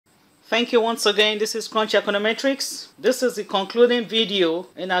Thank you once again. This is Crunch Econometrics. This is the concluding video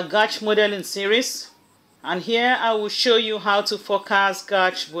in our GARCH modeling series. And here I will show you how to forecast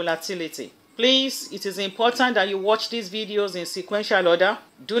GARCH volatility. Please, it is important that you watch these videos in sequential order.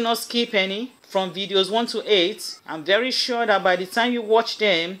 Do not skip any from videos 1 to 8. I'm very sure that by the time you watch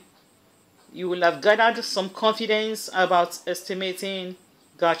them, you will have gathered some confidence about estimating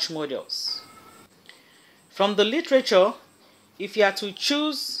GARCH models. From the literature, if you are to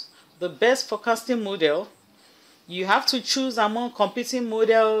choose the best forecasting model, you have to choose among competing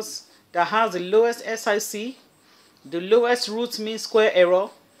models that has the lowest SIC, the lowest root mean square error,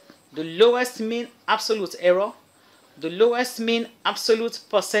 the lowest mean absolute error, the lowest mean absolute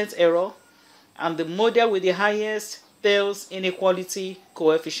percent error, and the model with the highest Thales inequality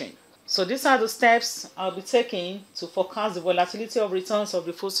coefficient. So these are the steps I'll be taking to forecast the volatility of returns of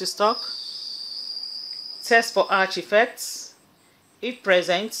the FTSE stock. Test for arch effects. If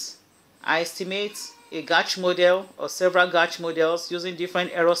present, I estimate a GARCH model or several GARCH models using different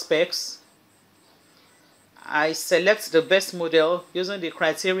error specs. I select the best model using the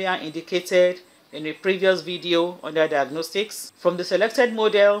criteria indicated in the previous video under diagnostics. From the selected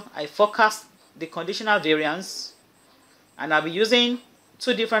model, I forecast the conditional variance, and I'll be using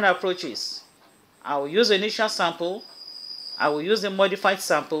two different approaches. I will use the initial sample, I will use the modified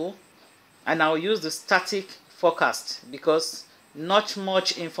sample, and I will use the static forecast because not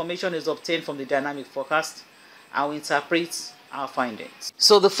much information is obtained from the dynamic forecast. I will interpret our findings.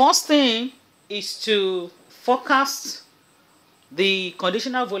 So the first thing is to forecast the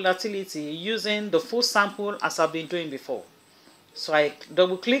conditional volatility using the full sample as I've been doing before. So I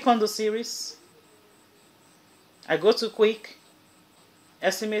double click on the series. I go to quick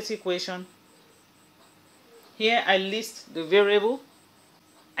estimate equation. Here I list the variable.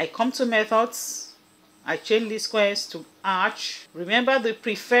 I come to methods. I change least squares to arch. Remember, the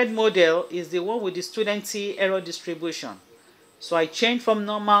preferred model is the one with the student t error distribution. So I change from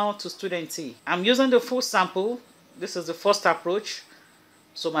normal to student t. I'm using the full sample. This is the first approach.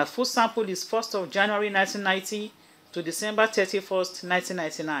 So my full sample is 1st of January 1990 to December 31st,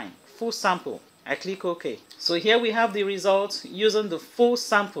 1999. Full sample. I click OK. So here we have the result using the full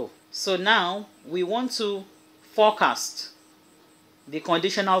sample. So now we want to forecast the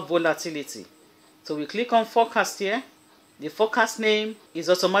conditional volatility. So we click on forecast here. The forecast name is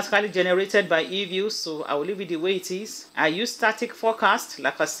automatically generated by EViews, so I will leave it the way it is. I use static forecast.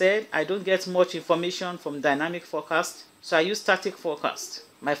 Like I said, I don't get much information from dynamic forecast, so I use static forecast.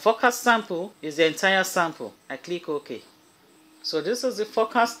 My forecast sample is the entire sample. I click OK. So this is the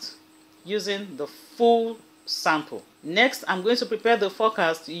forecast using the full sample. Next, I'm going to prepare the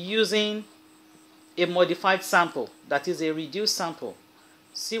forecast using a modified sample, that is a reduced sample.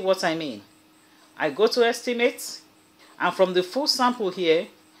 See what I mean? I go to estimate, and from the full sample here,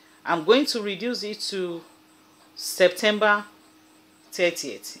 I'm going to reduce it to September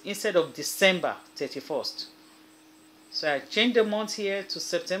 30th instead of December 31st. So I change the month here to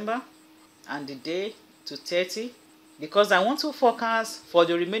September and the day to 30 because I want to forecast for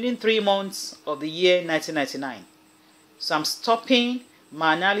the remaining 3 months of the year 1999. So I'm stopping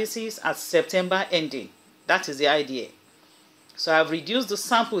my analysis at September ending. That is the idea. So I've reduced the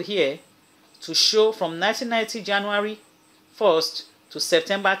sample here to show from 1990 January 1st to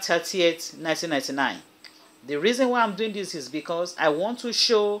September 30th, 1999. The reason why I'm doing this is because I want to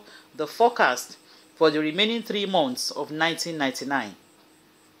show the forecast for the remaining 3 months of 1999.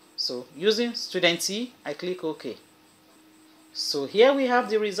 So using student T, I click OK. So here we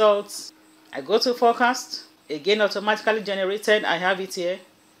have the results. I go to forecast, again automatically generated, I have it here.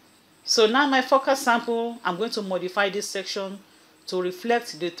 So now my forecast sample, I'm going to modify this section to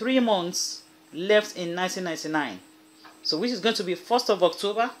reflect the 3 months left in 1999. So which is going to be 1st of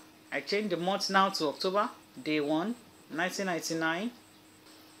October. I change the month now to October, day 1, 1999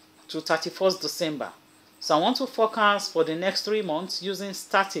 to 31st December. So I want to forecast for the next 3 months using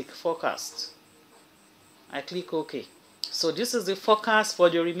static forecast. I click OK. So this is the forecast for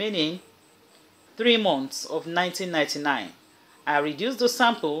the remaining 3 months of 1999. I reduce the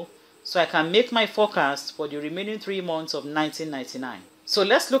sample so I can make my forecast for the remaining 3 months of 1999. So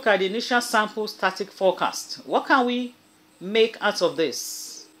let's look at the initial sample static forecast. What can we make out of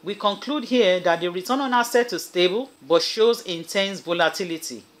this? We conclude here that the return on asset is stable but shows intense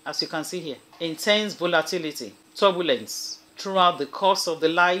volatility, as you can see here. Intense volatility, turbulence throughout the course of the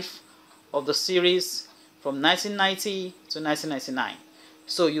life of the series from 1990 to 1999.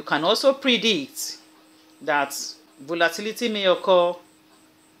 So you can also predict that volatility may occur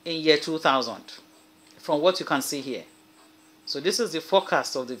in year 2000 from what you can see here. So this is the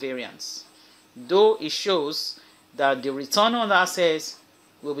forecast of the variance. Though it shows that the return on assets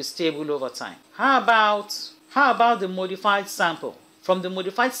will be stable over time. How about the modified sample? From the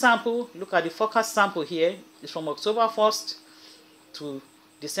modified sample, look at the forecast sample here. It's from October 1st to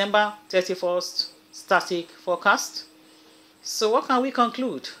December 31st, static forecast. So what can we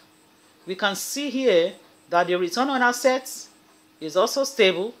conclude? We can see here that the return on assets is also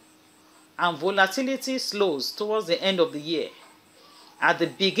stable and volatility slows towards the end of the year. At the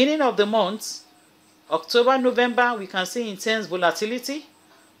beginning of the month, October, November, we can see intense volatility,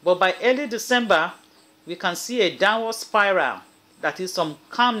 but by early December, we can see a downward spiral, that is some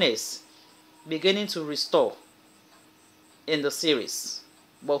calmness beginning to restore in the series.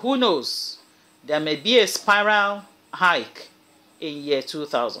 But who knows, there may be a spiral hike in year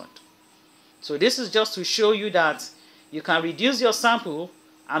 2000. So this is just to show you that you can reduce your sample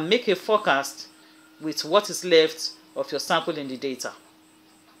and make a forecast with what is left of your sample in the data.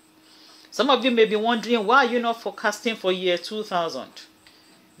 Some of you may be wondering, why are you not forecasting for year 2000?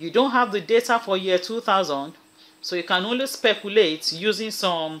 You don't have the data for year 2000, so you can only speculate using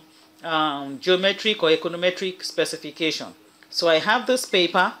some geometric or econometric specification. So I have this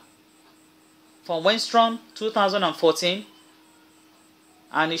paper from Wenstrom 2014,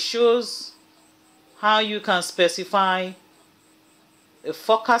 and it shows how you can specify a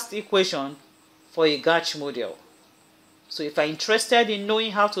forecast equation for a GARCH model. So if you're interested in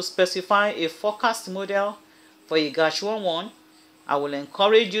knowing how to specify a forecast model for a GARCH-11, I will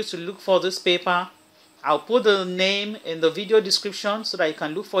encourage you to look for this paper. I'll put the name in the video description so that you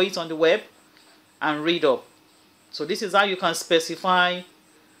can look for it on the web and read up. So this is how you can specify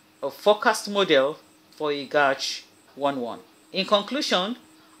a forecast model for a GARCH-11. In conclusion,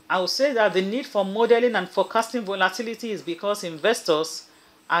 I would say that the need for modeling and forecasting volatility is because investors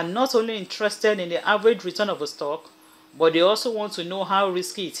are not only interested in the average return of a stock, but they also want to know how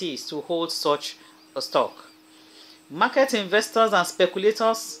risky it is to hold such a stock. Market investors and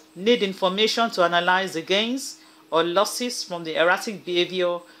speculators need information to analyze the gains or losses from the erratic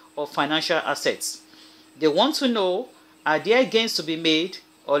behavior of financial assets. They want to know, are there gains to be made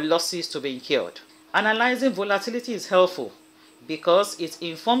or losses to be incurred? Analyzing volatility is helpful because it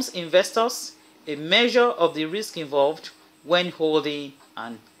informs investors a measure of the risk involved when holding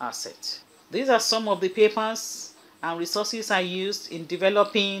an asset. These are some of the papers and resources I used in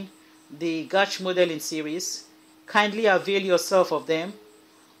developing the GARCH modeling series. Kindly avail yourself of them.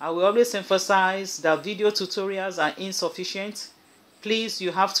 I will always emphasize that video tutorials are insufficient. Please,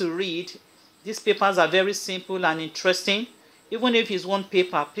 you have to read. These papers are very simple and interesting. Even if it's one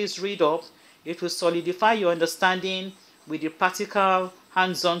paper, please read up. It will solidify your understanding with the practical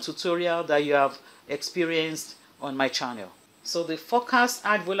hands-on tutorial that you have experienced on my channel. So the forecast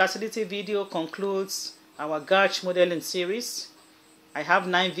add volatility video concludes our GARCH modeling series. I have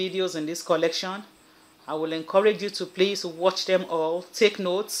 9 videos in this collection. I will encourage you to please watch them all. Take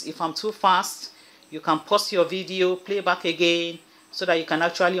notes. If I'm too fast, you can pause your video, play back again, so that you can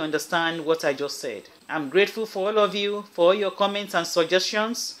actually understand what I just said. I'm grateful for all of you, for all your comments and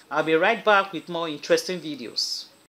suggestions. I'll be right back with more interesting videos.